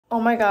Oh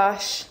my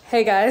gosh.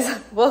 Hey guys,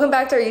 welcome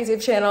back to our YouTube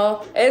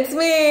channel. It's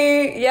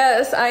me.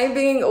 Yes, I'm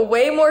being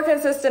way more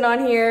consistent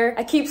on here.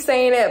 I keep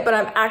saying it, but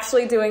I'm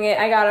actually doing it.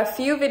 I got a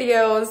few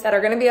videos that are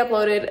gonna be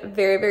uploaded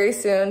very, very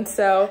soon.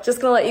 So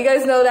just gonna let you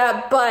guys know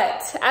that.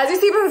 But as you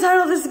see from the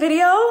title of this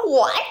video,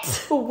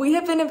 what? We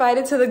have been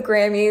invited to the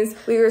Grammys.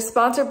 We were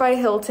sponsored by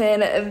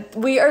Hilton.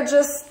 We are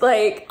just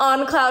like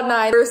on cloud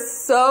nine. We're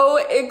so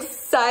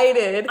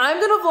excited.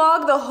 I'm gonna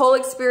vlog the whole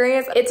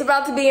experience. It's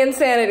about to be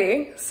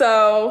insanity.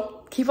 So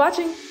keep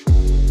watching.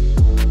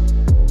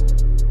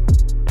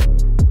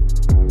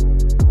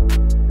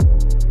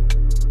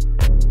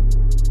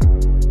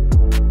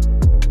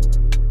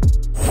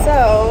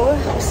 So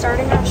we're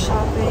starting our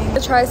shopping.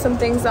 To try some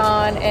things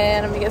on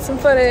and I'm gonna get some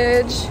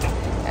footage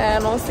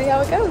and we'll see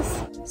how it goes.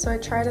 So I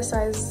tried a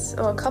size,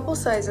 a couple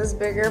sizes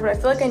bigger, but I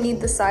feel like I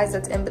need the size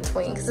that's in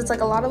between because it's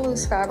like a lot of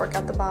loose fabric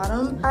at the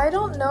bottom. I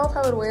don't know if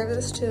I would wear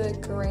this to the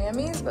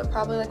Grammys, but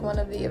probably like one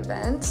of the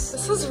events.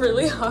 This is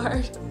really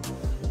hard.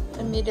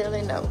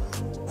 Immediately no.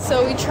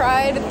 So we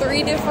tried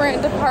 3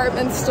 different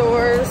department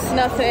stores,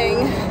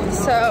 nothing.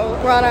 So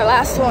we're on our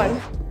last one.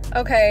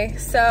 Okay,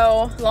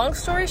 so long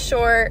story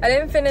short, I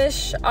didn't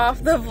finish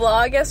off the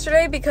vlog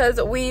yesterday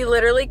because we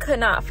literally could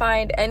not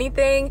find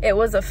anything. It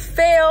was a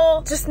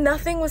fail. Just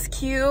nothing was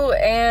cute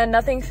and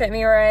nothing fit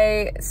me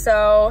right.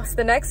 So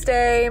the next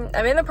day,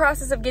 I'm in the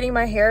process of getting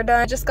my hair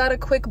done. I just got a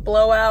quick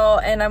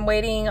blowout and I'm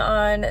waiting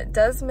on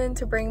Desmond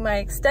to bring my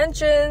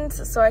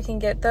extensions so I can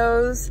get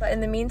those. But in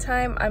the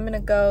meantime, I'm gonna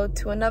go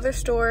to another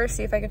store,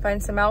 see if I can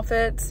find some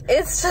outfits.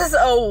 It's just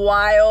a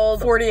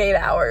wild 48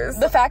 hours.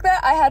 The fact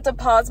that I had to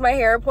pause my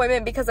hair appointment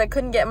because I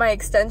couldn't get my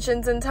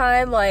extensions in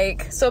time,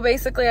 so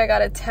basically I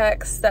got a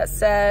text that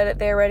said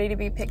they're ready to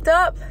be picked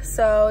up.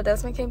 So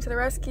Desmond came to the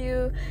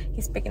rescue.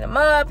 He's picking them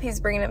up, he's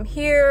bringing them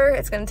here.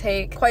 It's gonna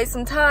take quite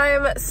some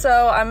time,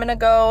 so I'm gonna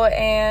go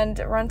and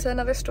run to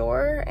another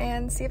store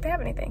and see if they have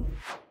anything.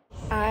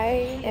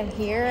 I am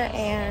here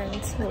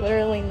and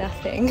literally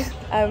nothing.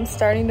 I'm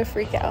starting to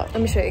freak out.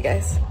 Let me show you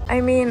guys.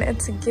 I mean,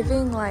 it's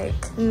giving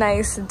like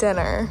nice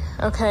dinner,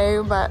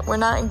 okay? But we're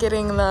not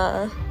getting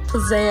the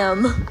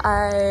pizzazz.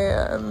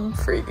 I am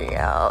freaking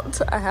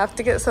out. I have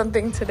to get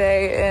something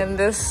today and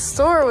this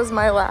store was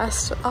my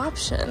last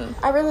option.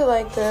 I really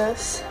like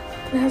this.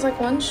 It has like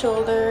one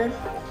shoulder.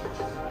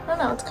 I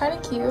don't know, it's kind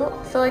of cute.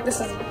 I feel like this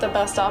is the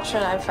best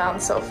option I've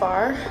found so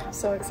far. I'm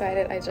so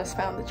excited, I just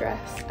found the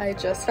dress. I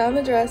just found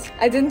the dress.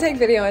 I didn't take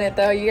video in it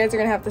though, you guys are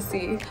gonna have to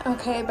see.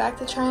 Okay, back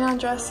to trying on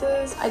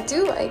dresses. I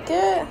do like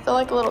it. I feel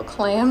like a little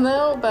clam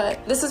though,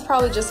 but this is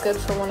probably just good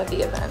for one of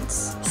the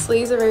events.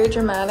 Sleeves are very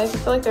dramatic. I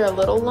feel like they're a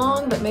little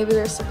long, but maybe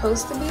they're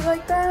supposed to be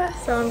like that.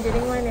 So I'm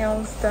getting my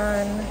nails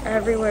done.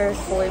 Everywhere is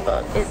fully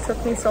booked. It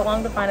took me so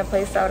long to find a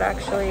place that would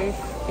actually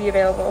be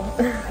available.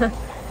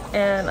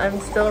 And I'm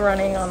still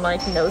running on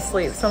like no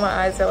sleep, so my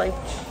eyes are like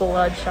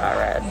bloodshot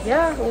red.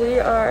 Yeah,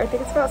 we are, I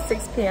think it's about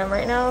 6 p.m.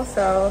 right now,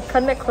 so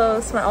cutting it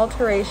close. My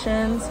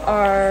alterations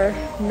are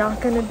not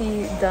gonna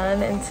be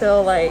done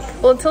until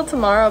until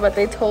tomorrow, but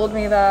they told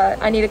me that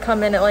I need to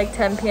come in at like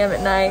 10 p.m. at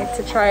night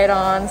to try it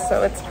on,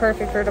 so it's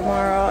perfect for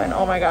tomorrow. And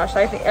oh my gosh,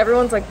 I think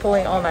everyone's like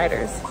pulling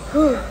all-nighters.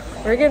 Whew,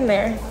 we're getting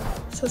there.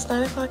 So it's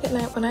 9 o'clock at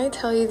night. When I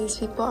tell you these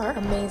people are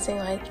amazing,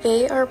 like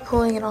they are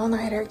pulling an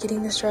all-nighter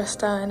getting this dress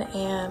done,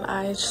 and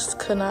I just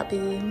could not be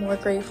more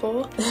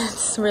grateful.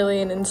 It's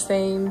really an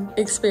insane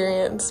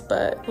experience,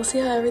 but we'll see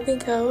how everything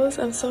goes.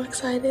 I'm so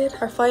excited.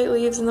 Our flight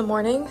leaves in the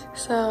morning,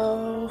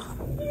 so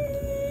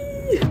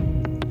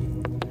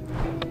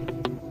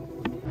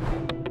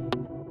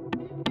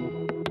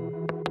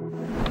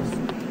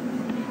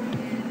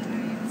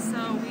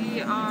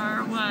we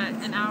are what,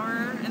 an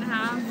hour and a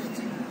half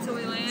till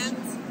we land.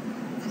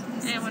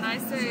 And when I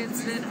say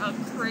it's been a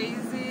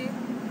crazy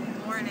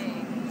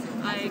morning,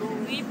 like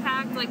we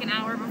packed like an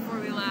hour before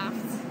we left.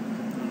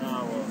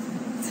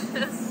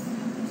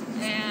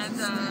 And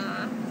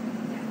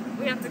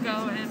we have to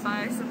go and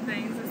buy some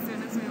things as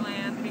soon as we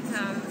land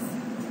because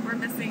we're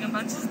missing a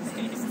bunch of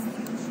things.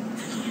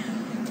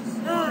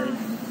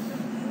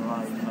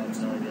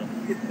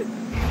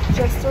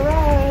 Just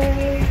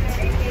arrived.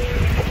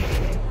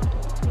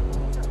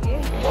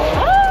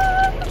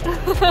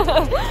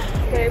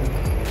 Okay.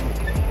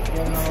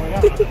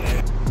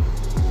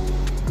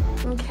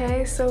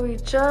 Okay, so we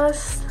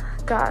just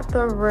got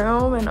the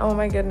room and oh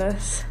my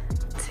goodness,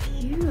 it's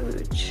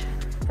huge.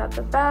 Got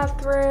the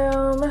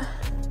bathroom,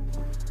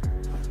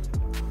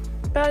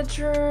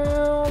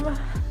 bedroom.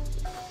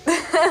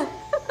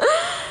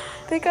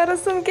 They got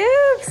us some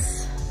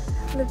gifts.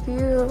 The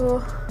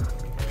view.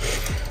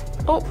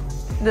 Oh,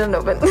 didn't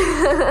open.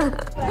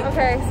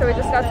 Okay, so we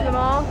just got to the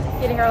mall,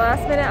 getting our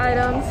last minute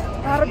items.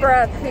 Out of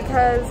breath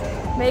because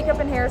makeup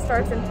and hair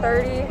starts in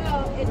 30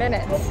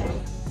 minutes.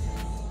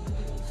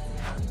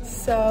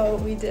 So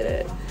we did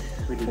it.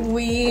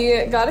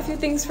 We got a few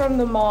things from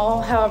the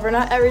mall, however,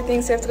 not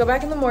everything, so we have to go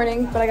back in the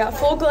morning, but I got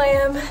full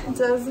glam.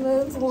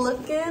 Desmond's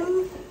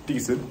looking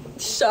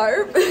decent,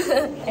 sharp,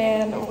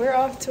 and we're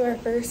off to our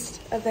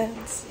first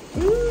event.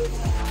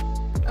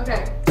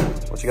 Okay,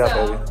 What you got,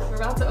 baby? We're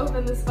about to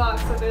open this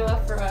box that they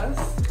left for us.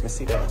 Let me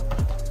see that.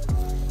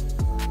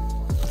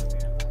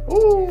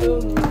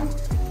 Ooh.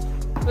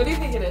 What do you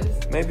think it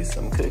is? Maybe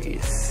some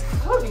cookies.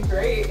 That would be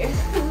great.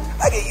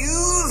 I could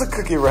use a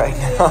cookie right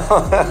now.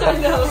 I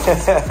know.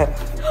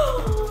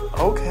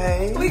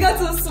 Okay. We got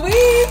some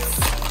sweets.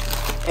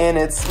 And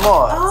it's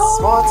small.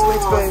 Small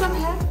sweets, baby. Some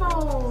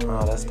headphones.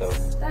 Oh, that's dope.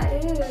 That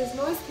is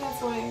noise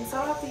canceling, so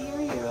I don't have to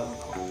hear you.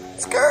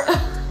 Skirt. All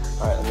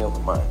right, let me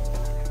open mine.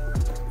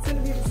 It's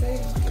gonna be the same.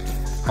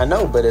 I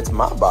know, but it's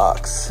my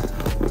box.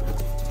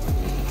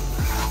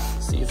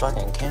 See if I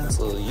can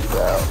cancel you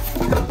out.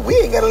 We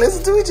ain't gotta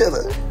listen to each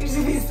other. You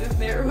should be sitting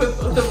there with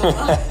both of them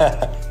on.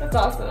 That's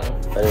awesome.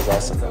 That is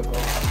awesome. That's so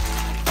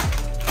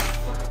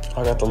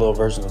cool. I got the little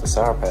version of the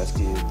Sour Patch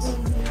Kids.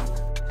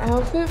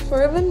 Outfit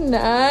for the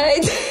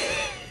night.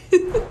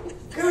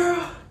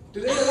 Girl,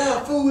 do they allow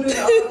food in the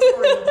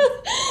auditorium?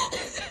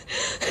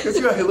 Cause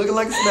you out here looking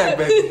like a snack,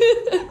 baby.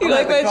 You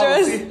like my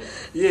dress?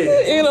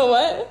 Yeah. You know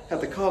what?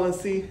 Have to call and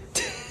see.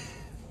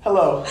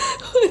 Hello.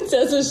 It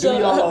doesn't Do show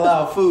y'all up.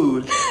 allow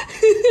food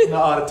in the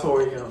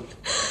auditorium?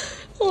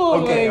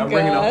 Oh Okay, my I'm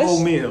bringing a gosh.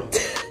 whole meal.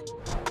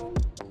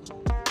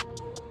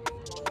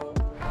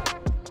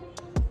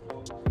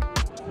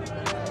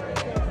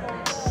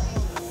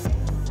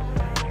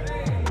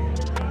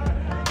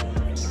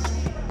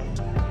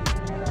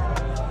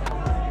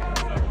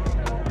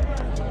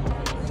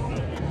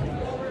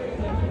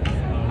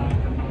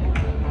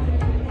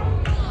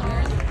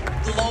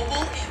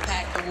 Global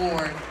Impact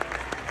Award.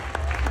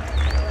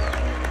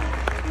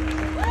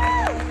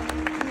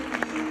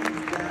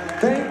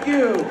 Thank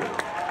you.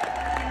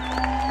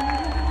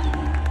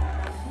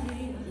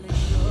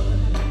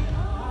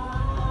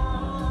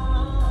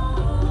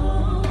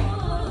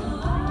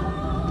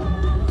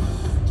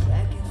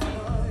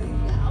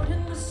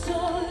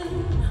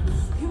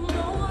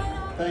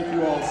 Thank you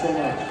all so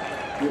much.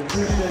 We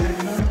appreciate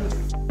you.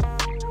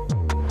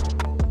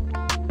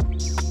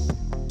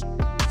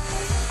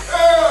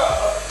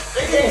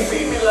 They can't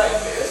see me like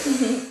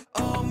this.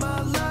 All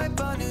my life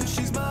I knew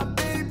she's my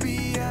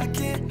baby. I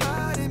can't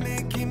hide it,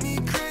 making me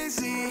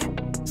crazy.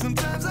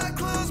 Sometimes I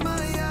close my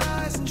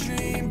eyes and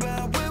dream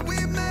about when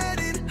we met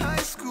in high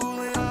school.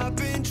 And I've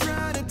been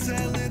trying to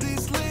tell her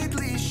this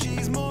lately.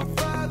 She's more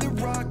father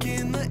rock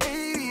in the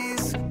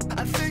 80s.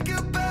 I think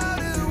about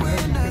her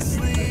when I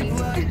sleep,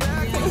 like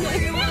back when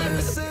we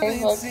were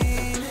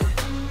 17.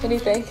 What do you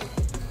think?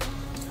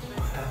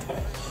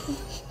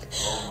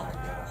 Oh my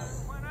God.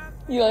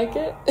 You like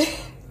it?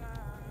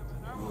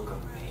 You look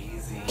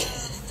amazing.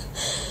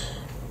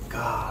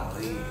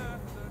 Golly.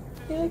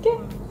 You like it?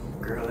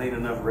 Girl, ain't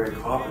enough red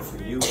carpet for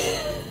you.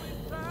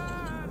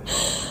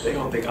 They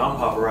gonna think I'm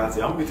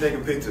paparazzi. I'm gonna be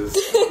taking pictures.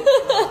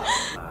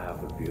 I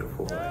have a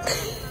beautiful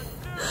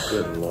wife.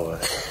 Good Lord.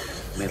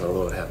 May the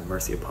Lord have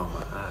mercy upon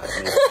my eyes.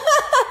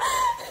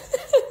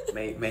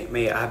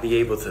 May I be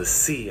able to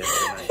see at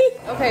tonight.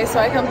 Okay, so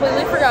I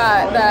completely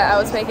forgot that I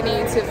was making a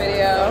YouTube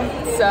video.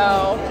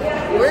 So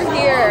we're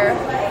here.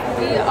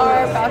 We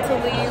are about to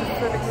leave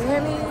for the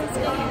Grammys.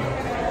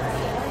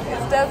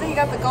 It's Desi, he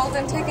got the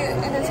golden ticket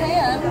in his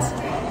hand.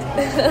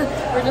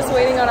 We're just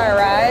waiting on our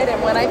ride,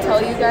 and when I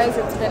tell you guys,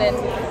 it's been an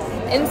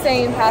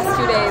insane past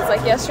 2 days.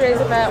 Like yesterday's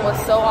event was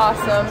so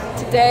awesome.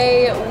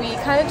 Today we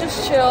kind of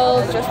just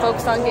chilled, just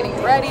focused on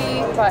getting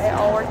ready, but it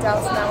all worked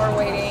out, so now we're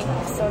waiting.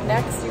 So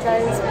next you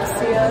guys will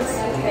see us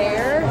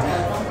there.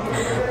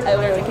 I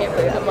literally can't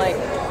believe it. I'm like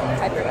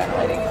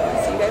hyperventilating.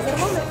 See you guys in a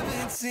moment.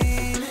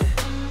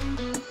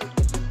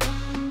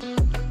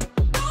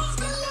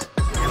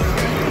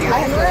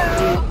 I'm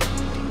ready.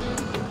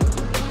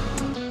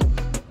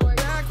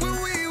 Back when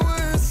we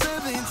were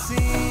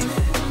 17.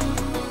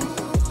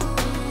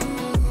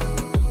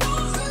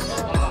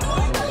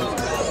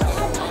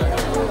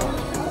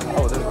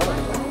 Oh, there's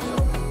one.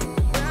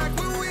 Back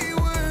when we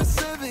were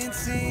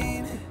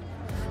 17.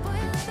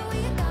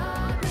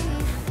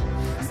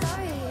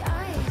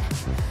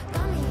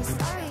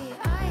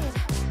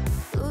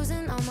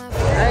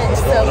 Alright,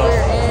 so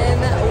we're in.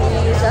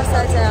 We just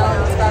sat down.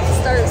 It's about to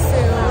start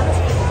soon.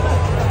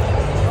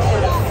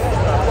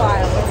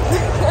 Wild.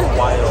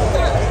 Wild.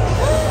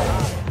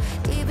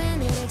 Keeping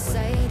it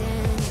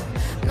exciting.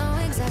 Know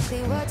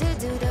exactly what to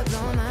do to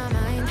blow my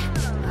mind.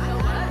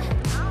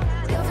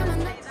 You're from a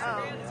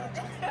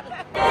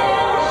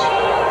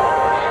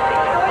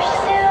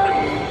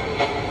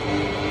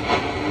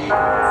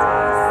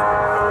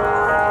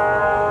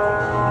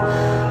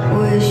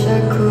Wish I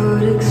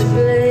could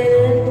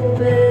explain it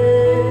better.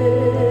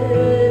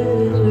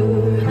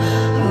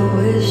 I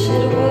wish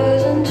it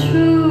wasn't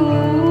true.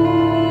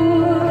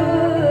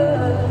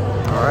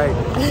 All right.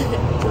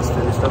 Just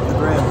finished up the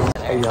Grammys.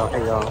 Hey y'all,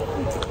 hey y'all.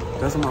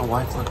 Doesn't my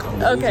wife look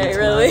amazing? Okay,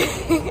 really?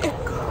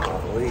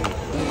 Golly.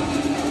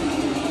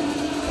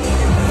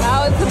 How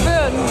is the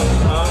food?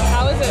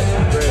 How is it?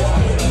 Great.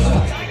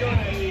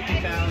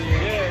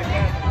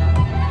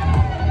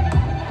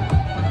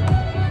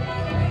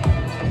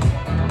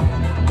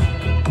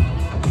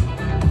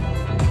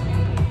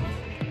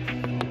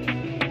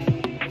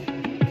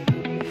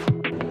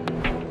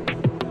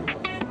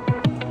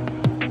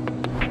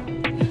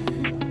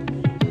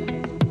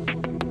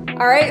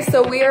 All right,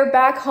 so we are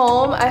back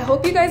home. I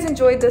hope you guys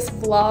enjoyed this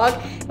vlog.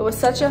 It was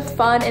such a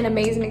fun and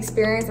amazing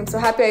experience. I'm so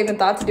happy I even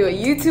thought to do a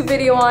YouTube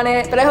video on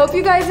it. But I hope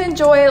you guys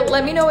enjoy it.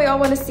 Let me know what y'all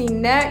want to see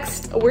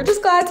next. We're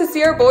just glad to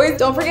see our boys.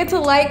 Don't forget to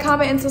like,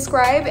 comment, and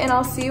subscribe, and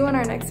I'll see you in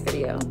our next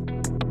video.